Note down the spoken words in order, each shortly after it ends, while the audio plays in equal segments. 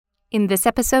In this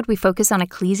episode, we focus on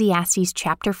Ecclesiastes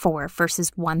chapter 4, verses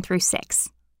 1 through 6.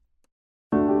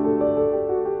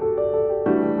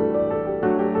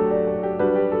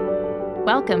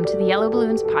 Welcome to the Yellow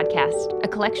Balloons Podcast, a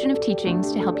collection of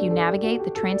teachings to help you navigate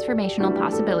the transformational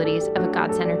possibilities of a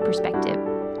God-centered perspective.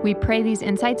 We pray these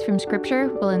insights from Scripture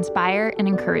will inspire and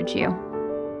encourage you.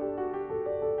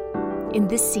 In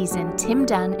this season, Tim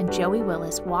Dunn and Joey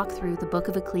Willis walk through the book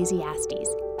of Ecclesiastes,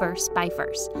 verse by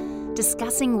verse,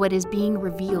 discussing what is being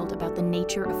revealed about the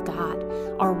nature of God,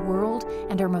 our world,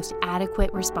 and our most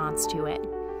adequate response to it.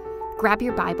 Grab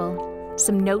your Bible,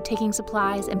 some note-taking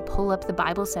supplies, and pull up the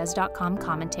BibleSays.com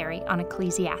commentary on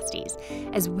Ecclesiastes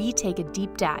as we take a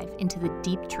deep dive into the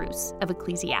deep truths of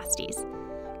Ecclesiastes.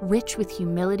 Rich with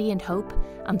humility and hope,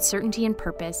 uncertainty and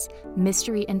purpose,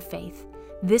 mystery and faith,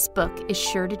 this book is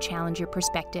sure to challenge your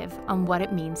perspective on what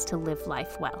it means to live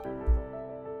life well.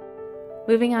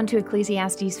 Moving on to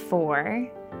Ecclesiastes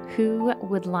 4, who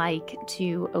would like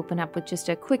to open up with just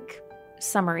a quick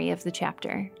summary of the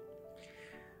chapter?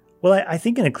 Well, I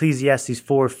think in Ecclesiastes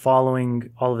 4,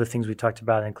 following all of the things we talked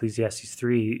about in Ecclesiastes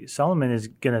 3, Solomon is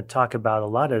going to talk about a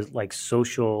lot of like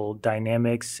social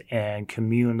dynamics and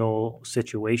communal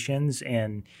situations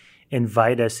and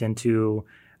invite us into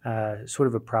sort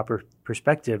of a proper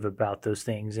perspective about those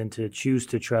things and to choose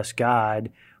to trust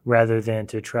God rather than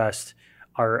to trust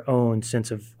our own sense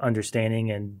of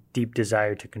understanding and deep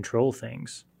desire to control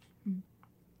things.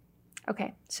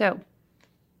 Okay, so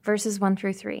verses 1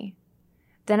 through 3.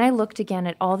 Then I looked again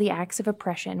at all the acts of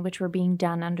oppression which were being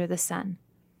done under the sun.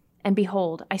 And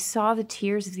behold, I saw the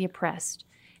tears of the oppressed,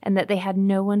 and that they had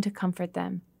no one to comfort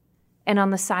them. And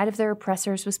on the side of their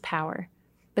oppressors was power,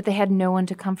 but they had no one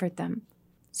to comfort them.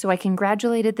 So I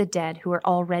congratulated the dead who are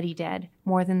already dead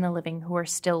more than the living who are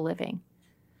still living.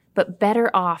 But better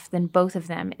off than both of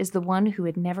them is the one who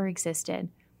had never existed,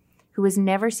 who has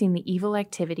never seen the evil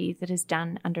activity that is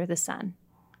done under the sun.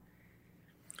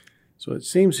 So it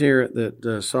seems here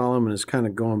that Solomon is kind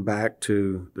of going back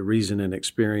to the reason and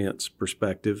experience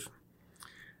perspective.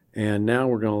 And now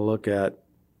we're going to look at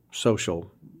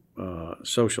social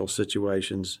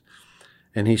situations.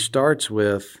 And he starts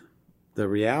with the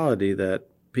reality that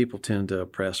people tend to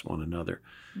oppress one another.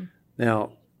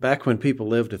 Now, back when people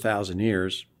lived 1,000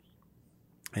 years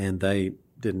and they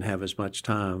didn't have as much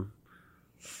time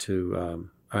to,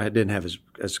 or didn't have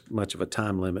as much of a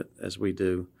time limit as we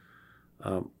do,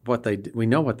 we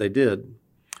know what they did.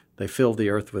 They filled the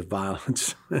earth with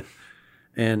violence.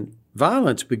 And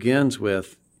violence begins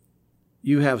with,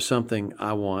 you have something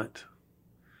I want,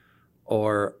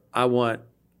 or I want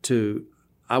to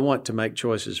make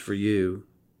choices for you.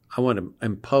 I want to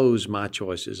impose my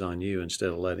choices on you instead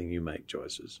of letting you make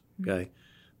choices. Okay,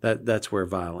 that's where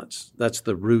violence. That's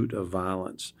the root of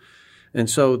violence, and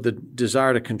so the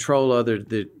desire to control others,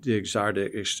 the desire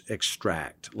to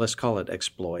extract. Let's call it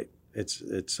exploit. It's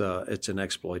an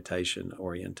exploitation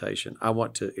orientation. I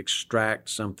want to extract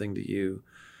something to you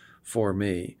for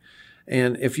me.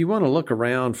 And if you want to look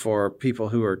around for people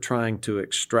who are trying to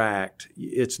extract,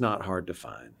 it's not hard to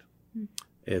find.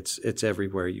 It's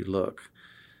everywhere you look.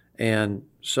 And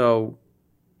so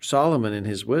Solomon, in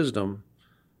his wisdom,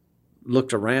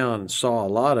 looked around and saw a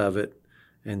lot of it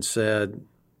and said,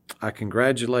 I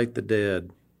congratulate the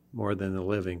dead more than the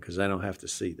living because I don't have to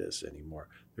see this anymore.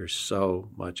 There's so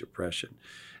much oppression.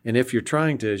 And if you're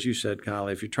trying to, as you said, Kyle,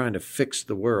 if you're trying to fix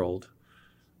the world,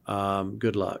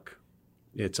 good luck.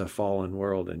 It's a fallen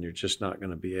world, and you're just not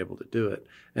going to be able to do it.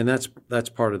 And that's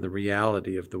part of the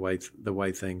reality of the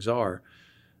way things are.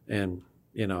 And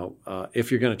if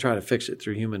you're going to try to fix it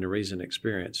through human reason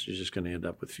experience, you're just going to end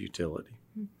up with futility.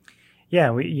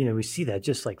 Yeah, we see that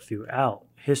just like throughout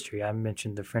history. I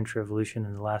mentioned the French Revolution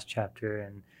in the last chapter,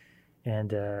 and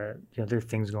there are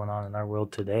things going on in our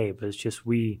world today. But it's just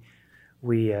we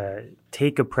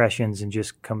take oppressions and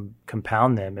just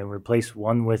compound them and replace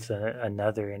one with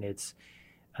another, and it's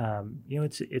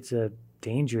a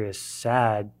dangerous,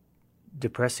 sad,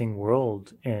 depressing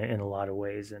world in a lot of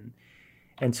ways,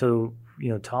 and so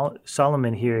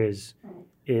Solomon here is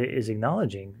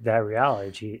acknowledging that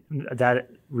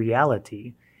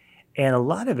reality, and a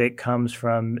lot of it comes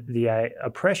from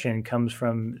oppression comes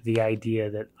from the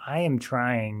idea that I am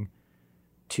trying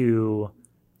to,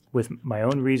 with my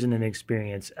own reason and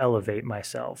experience, elevate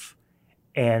myself,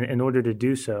 and in order to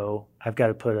do so, I've got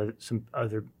to put some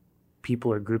other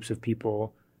people or groups of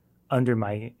people under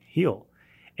my heel.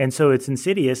 And so it's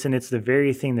insidious, and it's the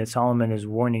very thing that Solomon is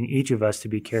warning each of us to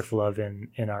be careful of in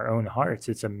our own hearts.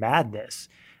 It's a madness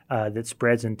that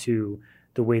spreads into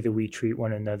the way that we treat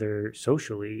one another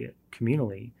socially,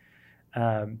 communally.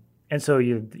 And so,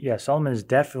 Solomon is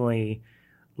definitely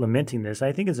lamenting this,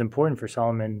 I think it's important for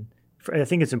Solomon. I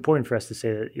think it's important for us to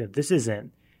say that this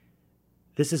isn't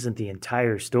the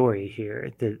entire story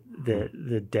here.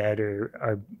 The dead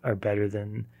are better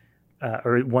than,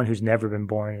 or one who's never been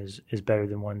born is better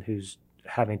than one who's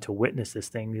having to witness this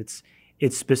thing.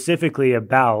 It's specifically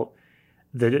about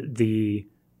the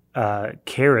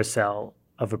carousel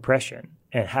of oppression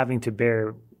and having to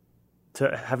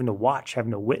watch,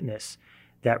 having to witness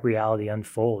that reality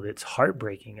unfold. It's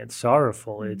heartbreaking. It's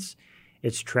sorrowful. Mm-hmm.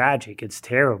 It's tragic. It's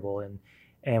terrible.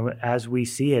 And as we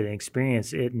see it and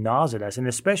experience it, gnaws at us. And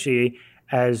especially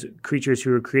as creatures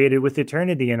who are created with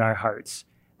eternity in our hearts,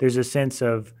 there's a sense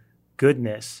of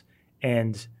goodness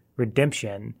and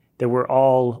redemption that we're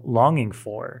all longing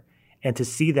for. And to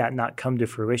see that not come to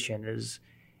fruition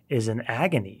is an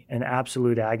agony, an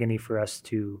absolute agony for us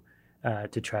to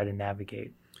try to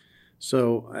navigate.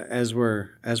 So as we're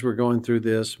going through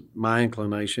this, my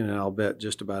inclination, and I'll bet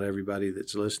just about everybody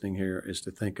that's listening here, is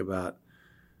to think about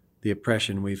the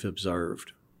oppression we've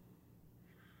observed.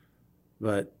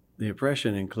 But the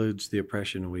oppression includes the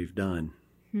oppression we've done.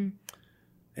 Hmm.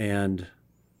 And,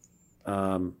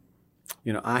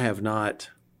 I have not,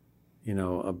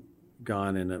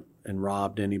 gone and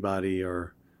robbed anybody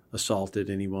or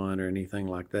assaulted anyone or anything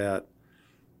like that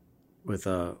with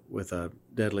a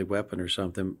deadly weapon or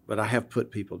something, but I have put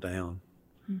people down.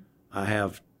 Hmm. I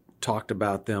have talked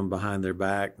about them behind their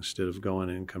back instead of going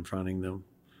and confronting them.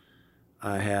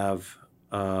 I have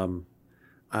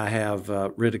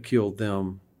ridiculed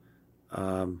them,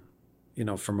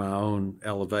 for my own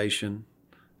elevation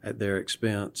at their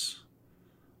expense.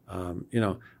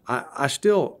 I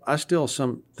still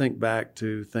think back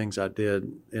to things I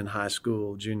did in high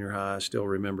school, junior high. I still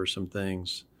remember some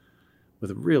things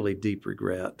with really deep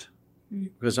regret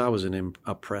because I was an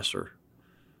oppressor.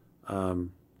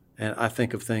 And I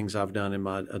think of things I've done in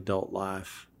my adult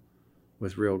life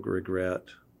with real regret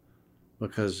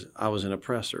because I was an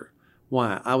oppressor.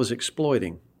 Why? I was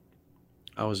exploiting.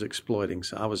 So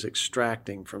I was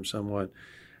extracting from someone.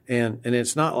 And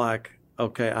it's not like,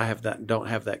 okay, don't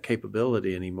have that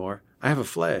capability anymore. I have a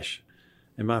flesh,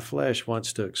 and my flesh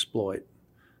wants to exploit.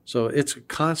 So it's a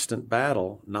constant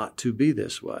battle not to be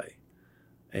this way.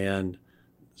 And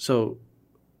so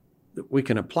we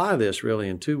can apply this really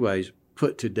in two ways.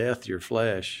 Put to death your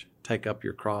flesh, take up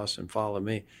your cross and follow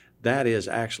me. That is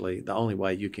actually the only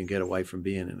way you can get away from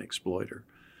being an exploiter.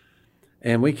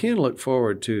 And we can look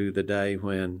forward to the day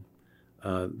when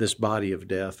this body of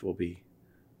death will be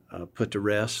put to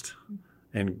rest.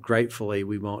 And gratefully,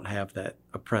 we won't have that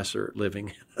oppressor living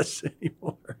in us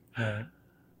anymore. Right.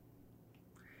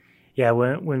 Yeah,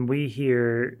 when we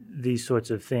hear these sorts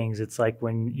of things, it's like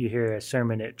when you hear a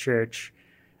sermon at church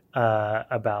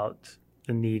about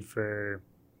the need for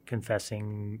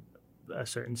confessing a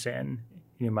certain sin.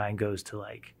 Your mind goes to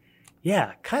like,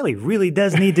 yeah, Kylie really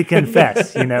does need to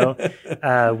confess.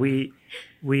 We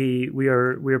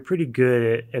are pretty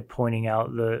good at pointing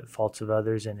out the faults of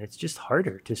others, and it's just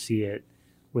harder to see it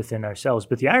within ourselves.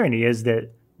 But the irony is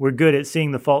that we're good at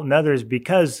seeing the fault in others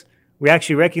because we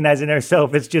actually recognize in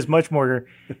ourselves. It's just much more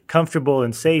comfortable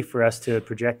and safe for us to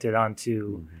project it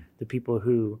onto the people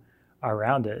who are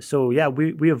around us. So yeah,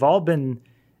 we have all been,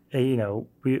 we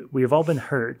have all been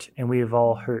hurt, and we have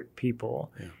all hurt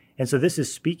people. Yeah. And so this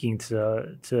is speaking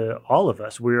to all of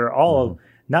us. We are all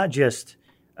not just,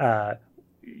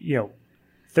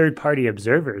 third-party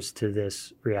observers to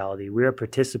this reality. We are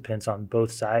participants on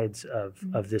both sides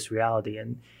of this reality.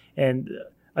 And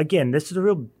again,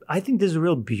 I think this is a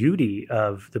real beauty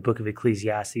of the book of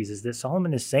Ecclesiastes, is that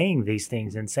Solomon is saying these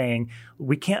things and saying,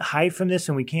 we can't hide from this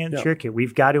and we can't shirk it.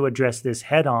 We've got to address this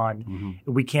head on.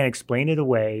 Mm-hmm. We can't explain it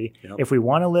away. Yep. If we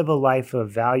want to live a life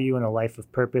of value and a life of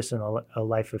purpose and a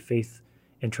life of faith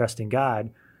and trust in God,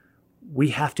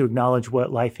 we have to acknowledge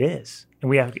what life is, and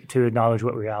we have to acknowledge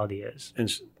what reality is.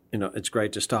 And it's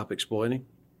great to stop exploiting.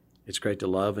 It's great to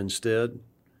love instead.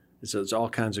 It's all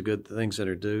kinds of good things that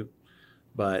are due.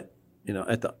 But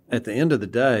at the end of the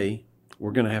day,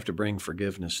 we're going to have to bring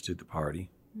forgiveness to the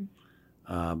party,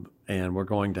 and we're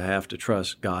going to have to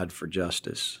trust God for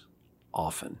justice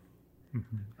often.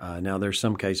 Mm-hmm. Now, there's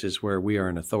some cases where we are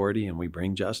an authority and we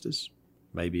bring justice.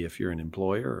 Maybe if you're an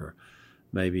employer, or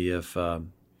maybe if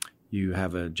you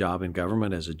have a job in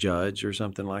government as a judge or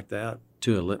something like that,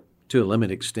 to a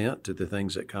limited extent to the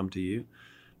things that come to you.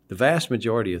 The vast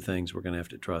majority of things we're going to have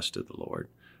to trust to the Lord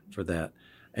for that.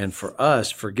 And for us,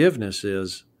 forgiveness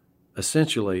is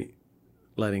essentially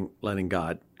letting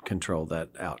God control that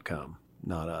outcome,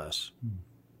 not us.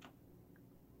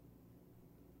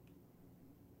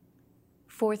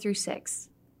 4 through 6.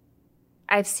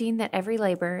 I've seen that every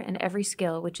labor and every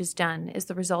skill which is done is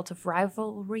the result of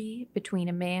rivalry between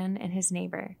a man and his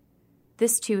neighbor.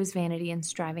 This too is vanity and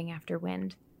striving after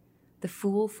wind. The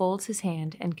fool folds his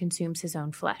hand and consumes his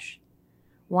own flesh.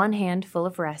 One hand full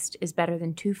of rest is better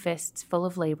than 2 fists full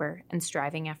of labor and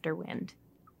striving after wind.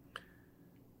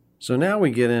 So now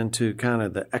we get into kind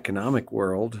of the economic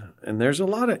world, and there's a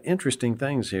lot of interesting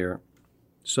things here.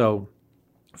 So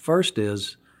first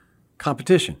is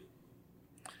competition.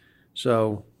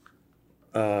 So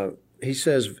he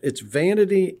says it's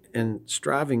vanity and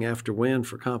striving after wind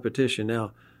for competition.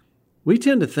 Now, we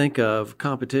tend to think of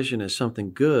competition as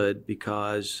something good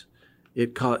because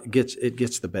it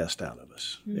gets the best out of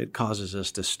us. Mm-hmm. It causes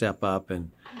us to step up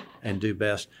and do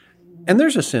best. And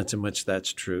there's a sense in which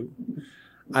that's true.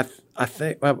 I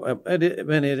think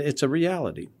it's a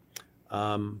reality.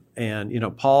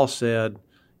 And, Paul said,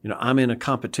 I'm in a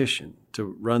competition to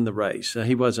run the race. Now,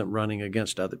 he wasn't running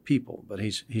against other people, but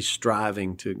he's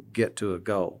striving to get to a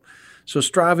goal. So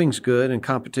striving's good and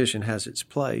competition has its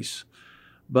place.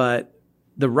 But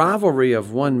the rivalry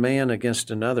of one man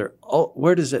against another,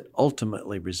 where does it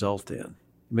ultimately result in?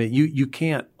 I mean, you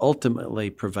can't ultimately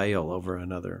prevail over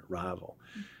another rival.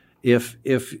 If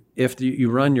you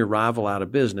run your rival out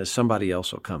of business, somebody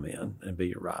else will come in and be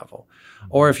your rival.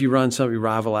 Or if you run your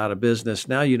rival out of business,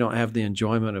 now you don't have the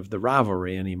enjoyment of the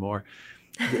rivalry anymore.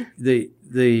 If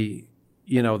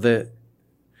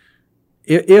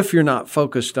you're not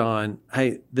focused on,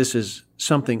 hey, this is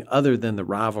something other than the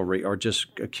rivalry or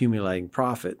just accumulating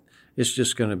profit,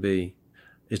 it's going to be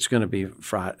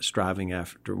striving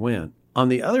after win. On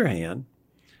the other hand,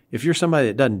 if you're somebody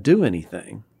that doesn't do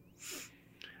anything,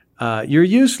 you're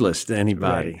useless to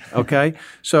anybody. Right. Okay,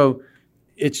 so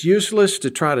it's useless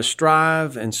to try to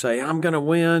strive and say I'm going to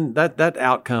win. That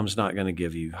outcome's not going to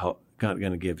give you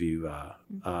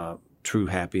true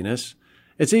happiness.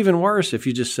 It's even worse if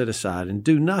you just sit aside and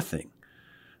do nothing.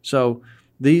 So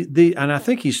and I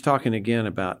think he's talking again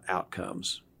about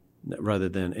outcomes rather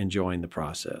than enjoying the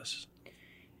process.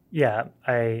 Yeah,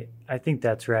 I think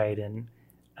that's right, and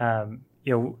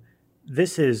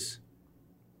this is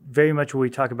very much what we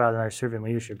talk about in our servant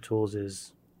leadership tools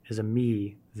is a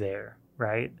me there,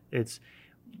 right? It's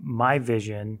my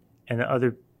vision, and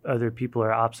other people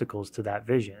are obstacles to that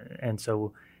vision, and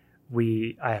so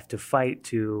I have to fight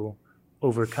to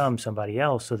overcome somebody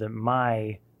else so that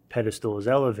my pedestal is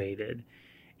elevated.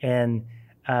 And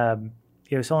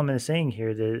Solomon is saying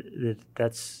here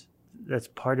that's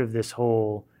part of this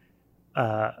whole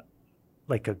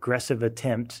aggressive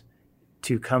attempt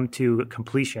to come to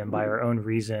completion by our own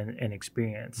reason and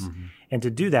experience. Mm-hmm. And to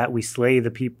do that, we slay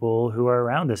the people who are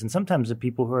around us, and sometimes the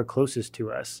people who are closest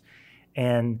to us.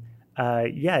 And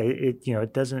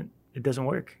it doesn't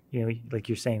work. Like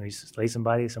you're saying, we slay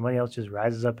somebody else just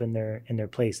rises up in their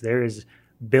place. There is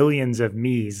billions of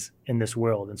me's in this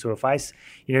world. And so if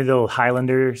the old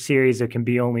Highlander series, there can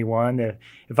be only one.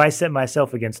 If I set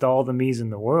myself against all the me's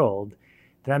in the world,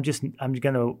 then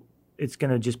it's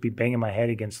going to just be banging my head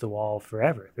against the wall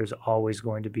forever. There's always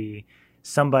going to be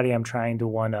somebody I'm trying to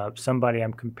one up, somebody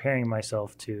I'm comparing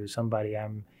myself to, somebody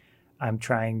I'm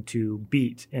trying to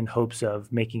beat in hopes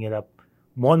of making it up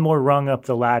one more rung up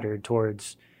the ladder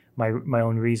towards my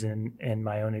own reason and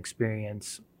my own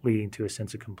experience, leading to a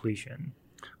sense of completion.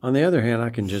 On the other hand, I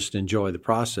can just enjoy the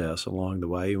process along the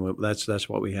way. That's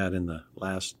what we had in the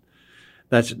last.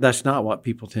 That's not what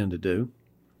people tend to do,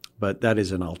 but that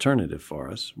is an alternative for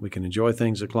us. We can enjoy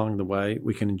things along the way.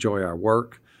 We can enjoy our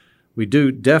work. We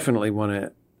do definitely want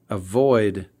to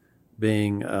avoid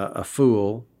being a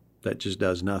fool that just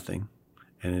does nothing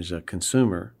and is a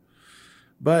consumer.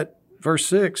 But verse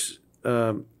 6,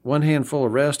 one hand full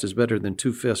of rest is better than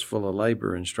 2 fists full of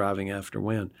labor and striving after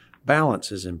wind.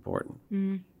 Balance is important.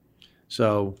 Mm-hmm.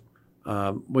 So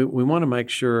we want to make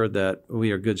sure that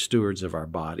we are good stewards of our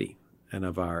body and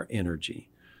of our energy.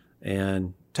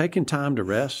 And taking time to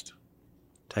rest,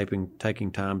 taking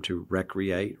time to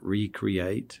recreate,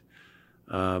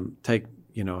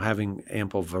 having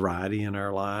ample variety in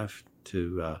our life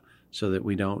so that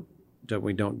we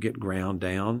don't get ground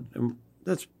down. And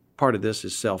that's part of this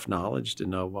is self-knowledge to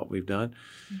know what we've done.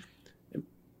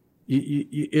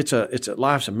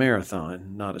 Life's a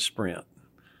marathon, not a sprint.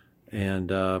 And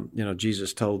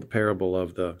Jesus told the parable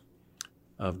of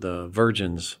the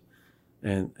virgins,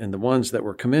 and the ones that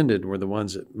were commended were the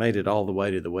ones that made it all the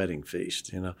way to the wedding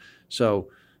feast. So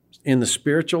in the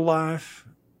spiritual life,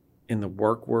 in the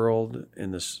work world,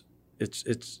 in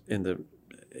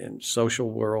social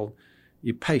world,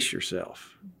 you pace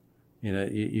yourself.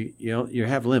 You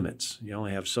have limits. You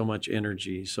only have so much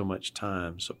energy, so much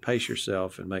time. So pace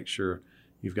yourself and make sure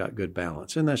you've got good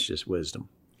balance. And that's just wisdom.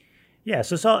 Yeah,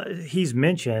 so he's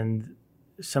mentioned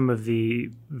some of the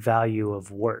value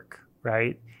of work,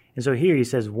 right? And so here he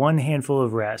says one handful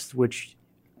of rest, which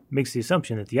makes the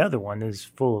assumption that the other one is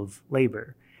full of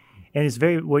labor. And it's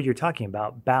very what you're talking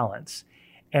about, balance.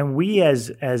 And we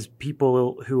as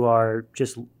people who are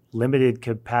just limited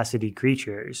capacity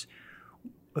creatures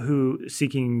who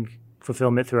seeking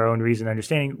fulfillment through our own reason and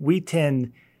understanding, we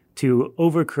tend to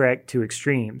overcorrect to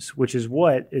extremes, which is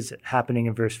what is happening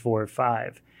in verse 4 or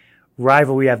 5.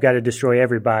 Rivalry, I've got to destroy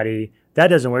everybody. That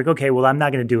doesn't work. Okay, well, I'm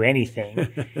not going to do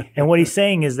anything. And what he's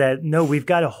saying is that, no, we've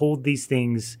got to hold these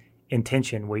things in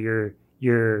tension where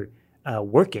you're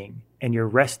working and you're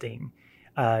resting.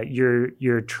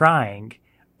 You're trying,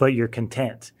 but you're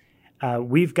content.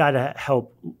 We've got to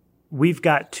help. We've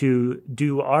got to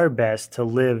do our best to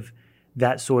live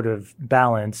that sort of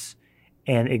balance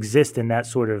and exist in that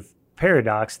sort of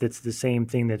paradox. That's the same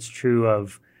thing that's true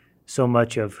of so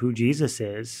much of who Jesus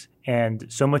is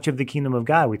and so much of the kingdom of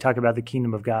God. We talk about the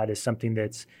kingdom of God as something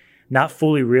that's not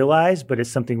fully realized, but it's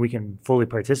something we can fully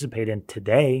participate in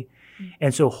today. Mm-hmm.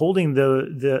 And so holding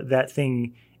that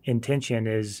thing in tension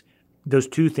is those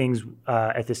two things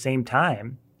at the same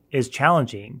time is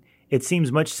challenging. It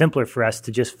seems much simpler for us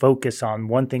to just focus on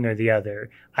one thing or the other.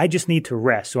 I just need to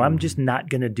rest, so I'm just not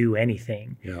going to do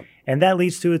anything. Yep. And that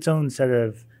leads to its own set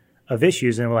of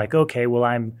issues. And we're like, okay, well,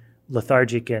 I'm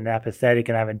lethargic and apathetic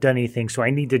and I haven't done anything, so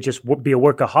I need to just be a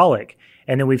workaholic.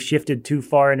 And then we've shifted too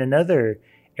far in another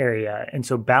area. And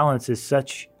so balance is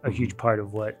such a huge part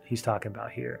of what he's talking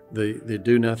about here. The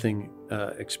do-nothing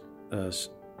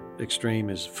extreme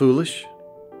is foolish,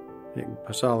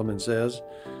 Solomon says.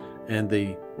 And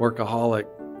the workaholic,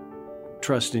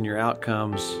 trust in your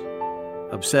outcomes,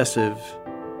 obsessive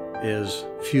is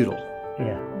futile.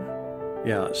 Yeah.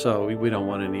 Yeah, so we don't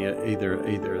want either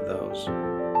of those.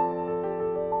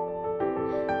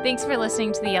 Thanks for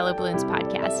listening to the Yellow Balloons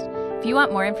podcast. If you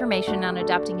want more information on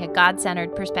adopting a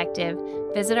God-centered perspective,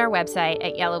 visit our website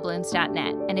at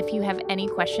yellowballoons.net. And if you have any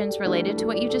questions related to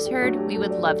what you just heard, we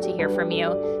would love to hear from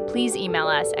you. Please email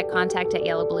us at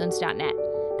contact@yellowballoons.net.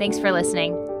 Thanks for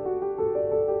listening.